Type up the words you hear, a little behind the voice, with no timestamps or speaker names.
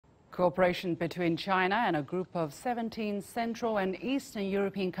Cooperation between China and a group of 17 Central and Eastern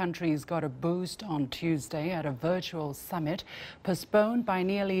European countries got a boost on Tuesday at a virtual summit postponed by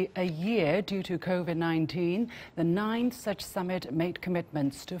nearly a year due to COVID-19. The ninth such summit made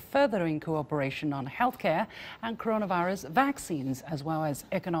commitments to furthering cooperation on healthcare and coronavirus vaccines, as well as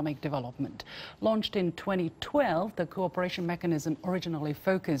economic development. Launched in 2012, the cooperation mechanism originally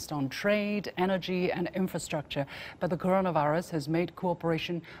focused on trade, energy and infrastructure, but the coronavirus has made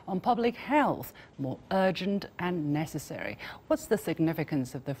cooperation on public health more urgent and necessary. What's the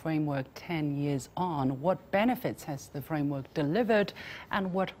significance of the framework 10 years on? What benefits has the framework delivered,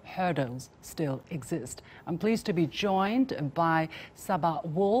 and what hurdles still exist? I'm pleased to be joined by Csaba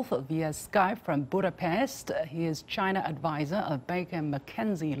Wolf via Skype from Budapest. He is China advisor of Baker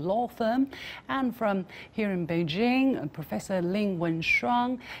McKenzie Law Firm, and from here in Beijing, Professor Lin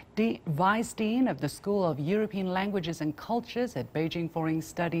Wenshuang, Vice Dean of the School of European Languages and Cultures at Beijing Foreign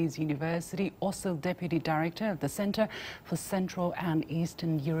Studies University, also Deputy Director of the Center for Central and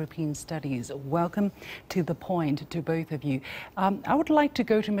Eastern European Studies. Welcome to The Point to both of you. I would like to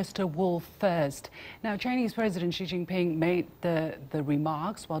go to Mr. Wolf first. Now, Chinese President Xi Jinping made the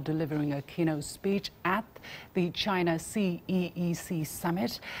remarks while delivering a keynote speech at the China CEEC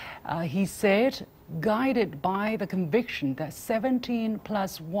summit. He said, guided by the conviction that 17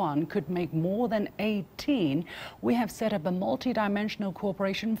 plus 1 could make more than 18, we have set up a multidimensional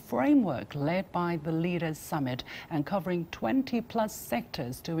cooperation framework led by the Leaders' Summit and covering 20 plus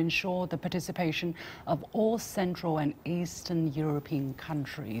sectors to ensure the participation of all Central and Eastern European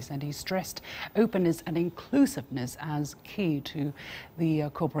countries. And he stressed openness and inclusiveness as key to the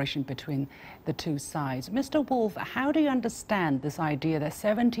cooperation between the two sides. Mr. Wolf, how do you understand this idea that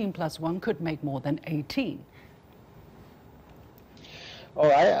 17 plus 1 could make more than 18? Oh,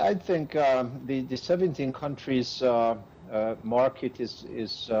 I think the 17 countries market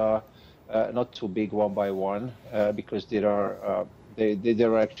is not too big one by one, because there are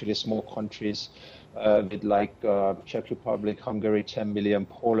actually small countries with like Czech Republic, Hungary, 10 million,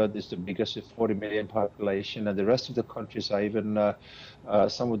 Poland is the biggest with 40 million population, and the rest of the countries are even,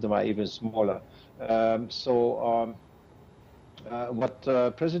 some of them are even smaller. What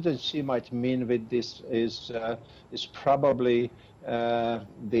President Xi might mean with this is probably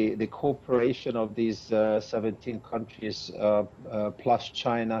the cooperation of these 17 countries plus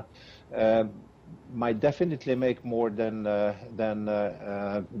China might definitely make more than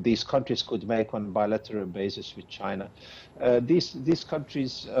these countries could make on a bilateral basis with China. These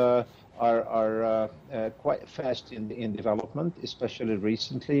countries are quite fast in development, especially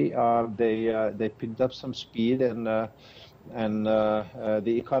recently. They picked up some speed, and the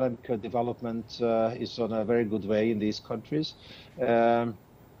economic development is on a very good way in these countries. With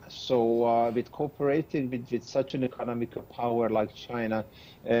cooperating with such an economical power like China,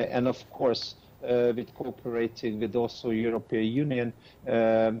 and of course with cooperating with also European Union,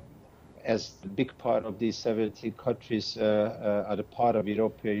 as a big part of these 17 countries are a part of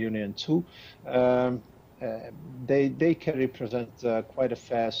European Union too, they can represent quite a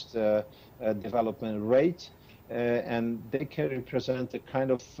fast development rate. And they can represent a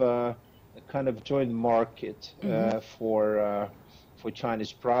kind of joint market for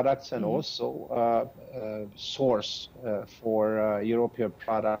Chinese products, and also source for European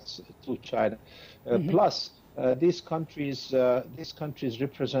products to China. Plus, these countries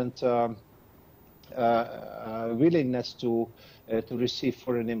represent willingness to receive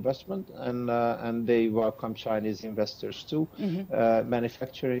foreign investment, and they welcome Chinese investors too,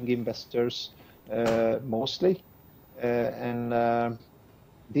 manufacturing investors. Mostly, and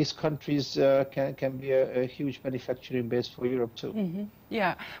these countries can be a huge manufacturing base for Europe too.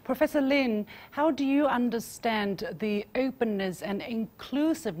 Yeah. Professor Lin, how do you understand the openness and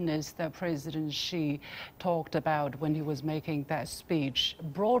inclusiveness that President Xi talked about when he was making that speech?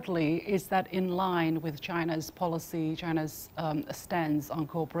 Broadly, is that in line with China's policy, China's stance on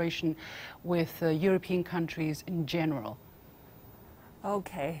cooperation with European countries in general?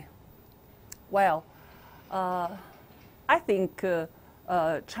 Okay. Well, I think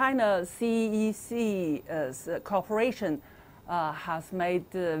China CEC's cooperation has made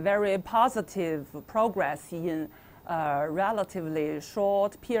very positive progress in a relatively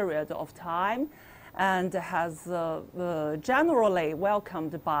short period of time, and has generally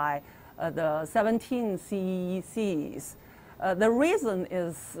welcomed by the 17 CECs. The reason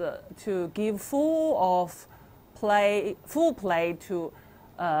is to give full play to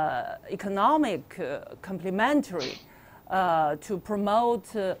economic complementary, to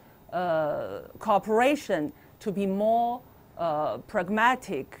promote cooperation to be more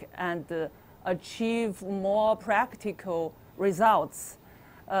pragmatic and achieve more practical results.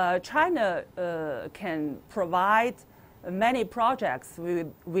 China can provide many projects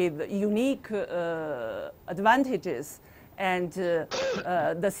with unique advantages, and the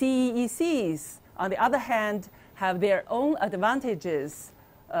CECs, on the other hand, have their own advantages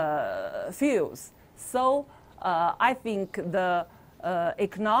fields. So I think the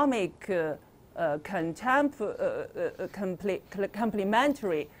economic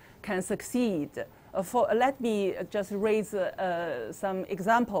complementary can succeed. Let me just raise some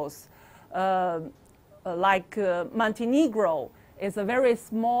examples. Like Montenegro is a very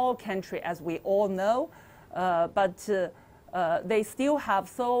small country, as we all know, but they still have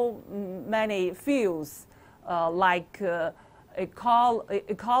so many fields like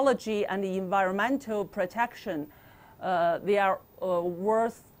ecology and environmental protection. They are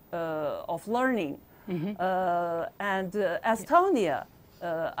worth of learning. And Estonia,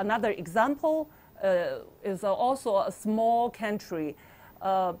 another example, is also a small country,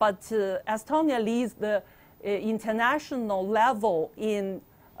 but Estonia leads the international level in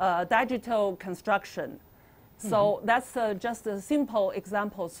digital construction. So that's just simple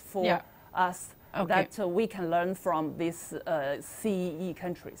examples for us that we can learn from these CEE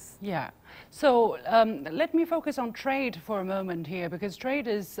countries. Yeah. So let me focus on trade for a moment here, because trade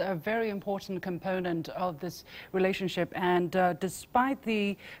is a very important component of this relationship. And despite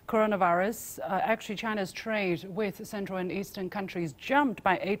the coronavirus, actually China's trade with Central and Eastern countries jumped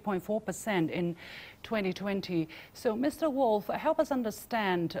by 8.4% in 2020. So, Mr. Wolf, help us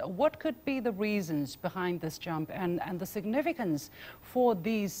understand what could be the reasons behind this jump and the significance for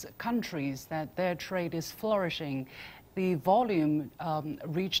these countries that their trade is flourishing. The volume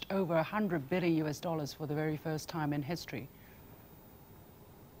reached over $100 billion for the very first time in history.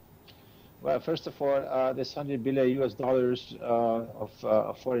 Well, first of all, this $100 billion of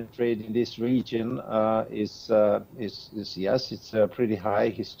foreign trade in this region is yes, it's pretty high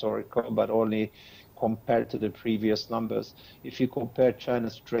historical, but only compared to the previous numbers. If you compare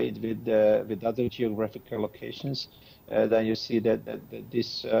China's trade with other geographical locations, then you see that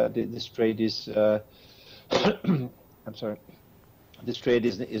this trade is I'm sorry. This trade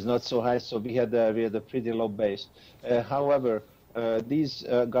is not so high, so we had a pretty low base. However, these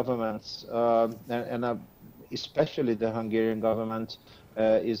governments, and especially the Hungarian government,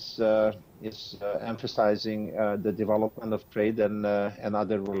 is emphasizing the development of trade and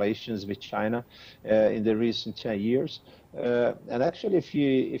other relations with China in the recent years. And actually, if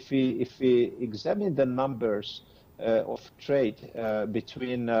we examine the numbers of trade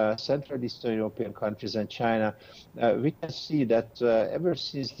between Central and Eastern European countries and China, we can see that ever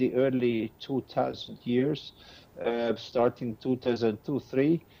since the early 2000 years, starting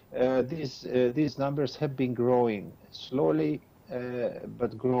 2002-3, these numbers have been growing slowly,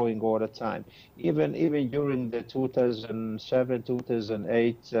 but growing all the time. Even during the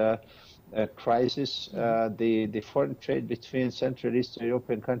 2007-2008 crisis, the foreign trade between Central and Eastern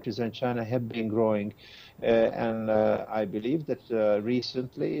European countries and China have been growing, and I believe that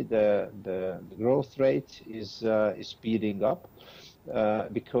recently the growth rate is speeding up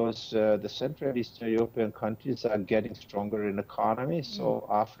because the Central and Eastern European countries are getting stronger in economy, so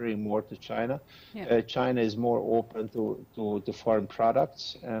offering more to China. China is more open to foreign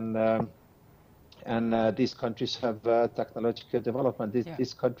products, and these countries have technological development.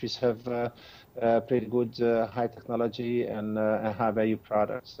 These countries have pretty good high technology and high value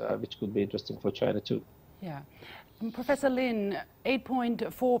products, which could be interesting for China too. Yeah. Professor Lin,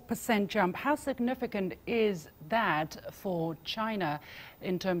 8.4% jump. How significant is that for China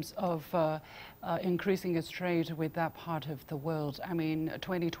in terms of increasing its trade with that part of the world? I mean,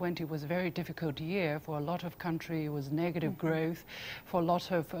 2020 was a very difficult year for a lot of countries. It was negative growth. For a lot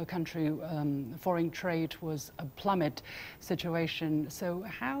of country, foreign trade was a plummet situation. So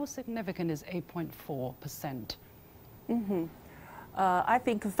how significant is 8.4%? I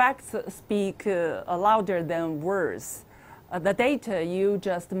think facts speak louder than words. The data you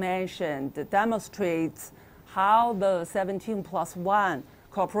just mentioned demonstrates how the 17+1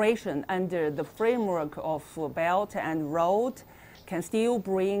 cooperation under the framework of Belt and Road can still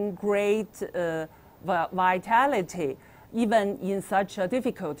bring great vitality even in such a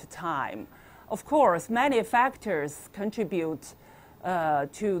difficult time. Of course, many factors contribute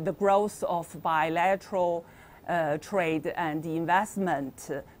to the growth of bilateral trade and investment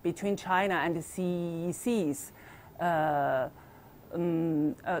between China and the CECs,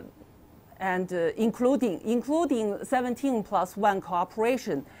 and including 17+1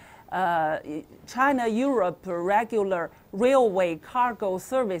 cooperation. China-Europe regular railway cargo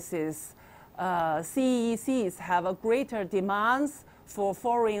services, CECs have a greater demands for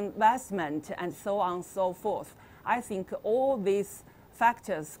foreign investment and so on and so forth. I think all these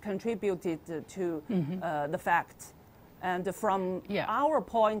factors contributed to the fact. And from our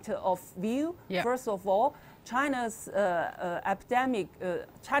point of view, first of all, China's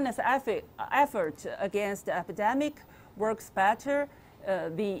China's effort against the epidemic works better.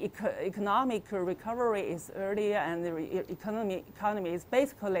 The economic recovery is earlier, and the economy is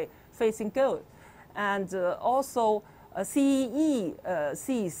basically facing good. And also, CEE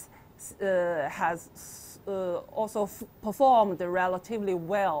has also performed relatively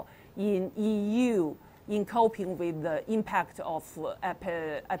well in EU in coping with the impact of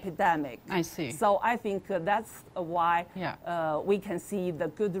epidemic. I see. So I think that's why we can see the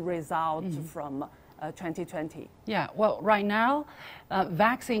good result from 2020. Yeah, well, right now,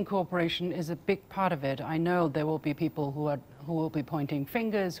 vaccine cooperation is a big part of it. I know there will be people who will be pointing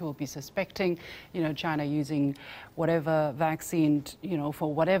fingers, who will be suspecting, China using whatever vaccine, for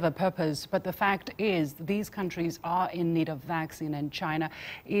whatever purpose. But the fact is, these countries are in need of vaccine, and China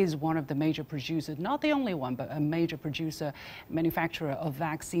is one of the major producers, not the only one, but a major producer, manufacturer of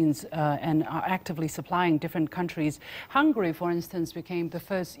vaccines, and are actively supplying different countries. Hungary, for instance, became the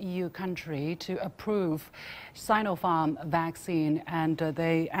first EU country to approve Sinopharm vaccine, and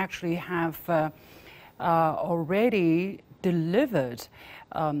they actually have already delivered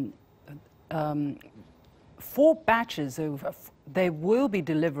 4 batches they will be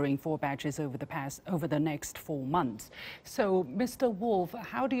delivering 4 batches over the next 4 months. So, Mr. Wolf,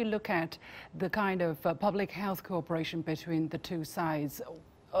 how do you look at the kind of public health cooperation between the two sides?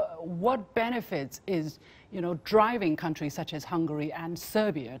 What benefits is, driving countries such as Hungary and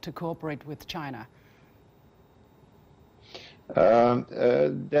Serbia to cooperate with China?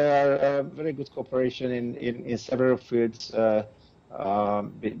 There are very good cooperation in several fields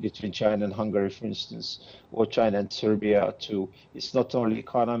between China and Hungary, for instance, or China and Serbia too. It's not only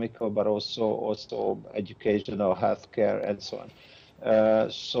economical, but also educational, healthcare, and so on.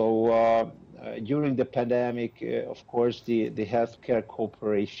 During the pandemic, of course, the healthcare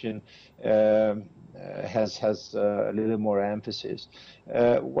cooperation has a little more emphasis.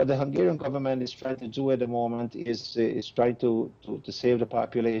 What the Hungarian government is trying to do at the moment is trying to save the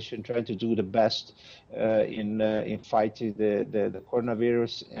population, trying to do the best in fighting the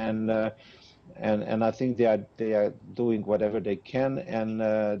coronavirus, and I think they are doing whatever they can, and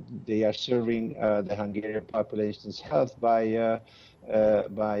they are serving the Hungarian population's health by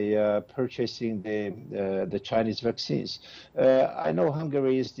purchasing the Chinese vaccines. I know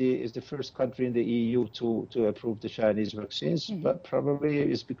Hungary is the first country in the EU to approve the Chinese vaccines, but probably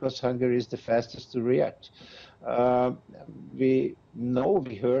it's because Hungary is the fastest to react. We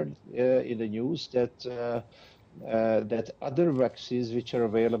heard in the news that other vaccines which are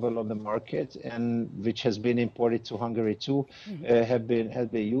available on the market and which has been imported to Hungary too have been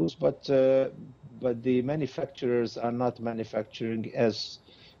used, but the manufacturers are not manufacturing as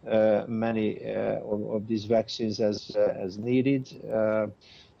many of these vaccines as needed.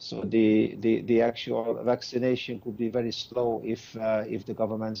 So the actual vaccination could be very slow if the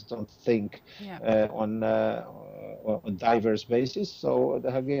governments don't think on diverse basis. So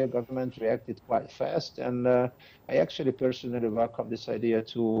the Hungarian government reacted quite fast, and I actually personally welcome this idea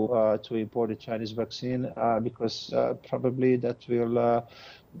to import a Chinese vaccine because probably that will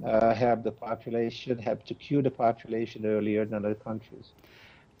help the population, help to cure the population earlier than other countries.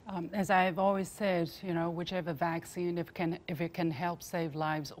 As I've always said, whichever vaccine, if it can help save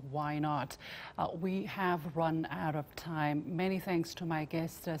lives, why not? We have run out of time. Many thanks to my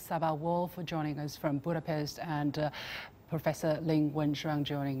guest, Csaba Wolf, for joining us from Budapest, and Professor Lin Wenshuang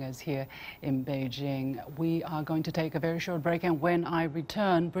joining us here in Beijing. We are going to take a very short break, and when I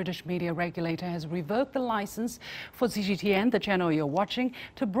return, British media regulator has revoked the license for CGTN, the channel you're watching,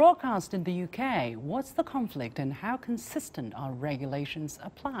 to broadcast in the UK. What's the conflict and how consistent are regulations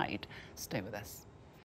applied? Stay with us.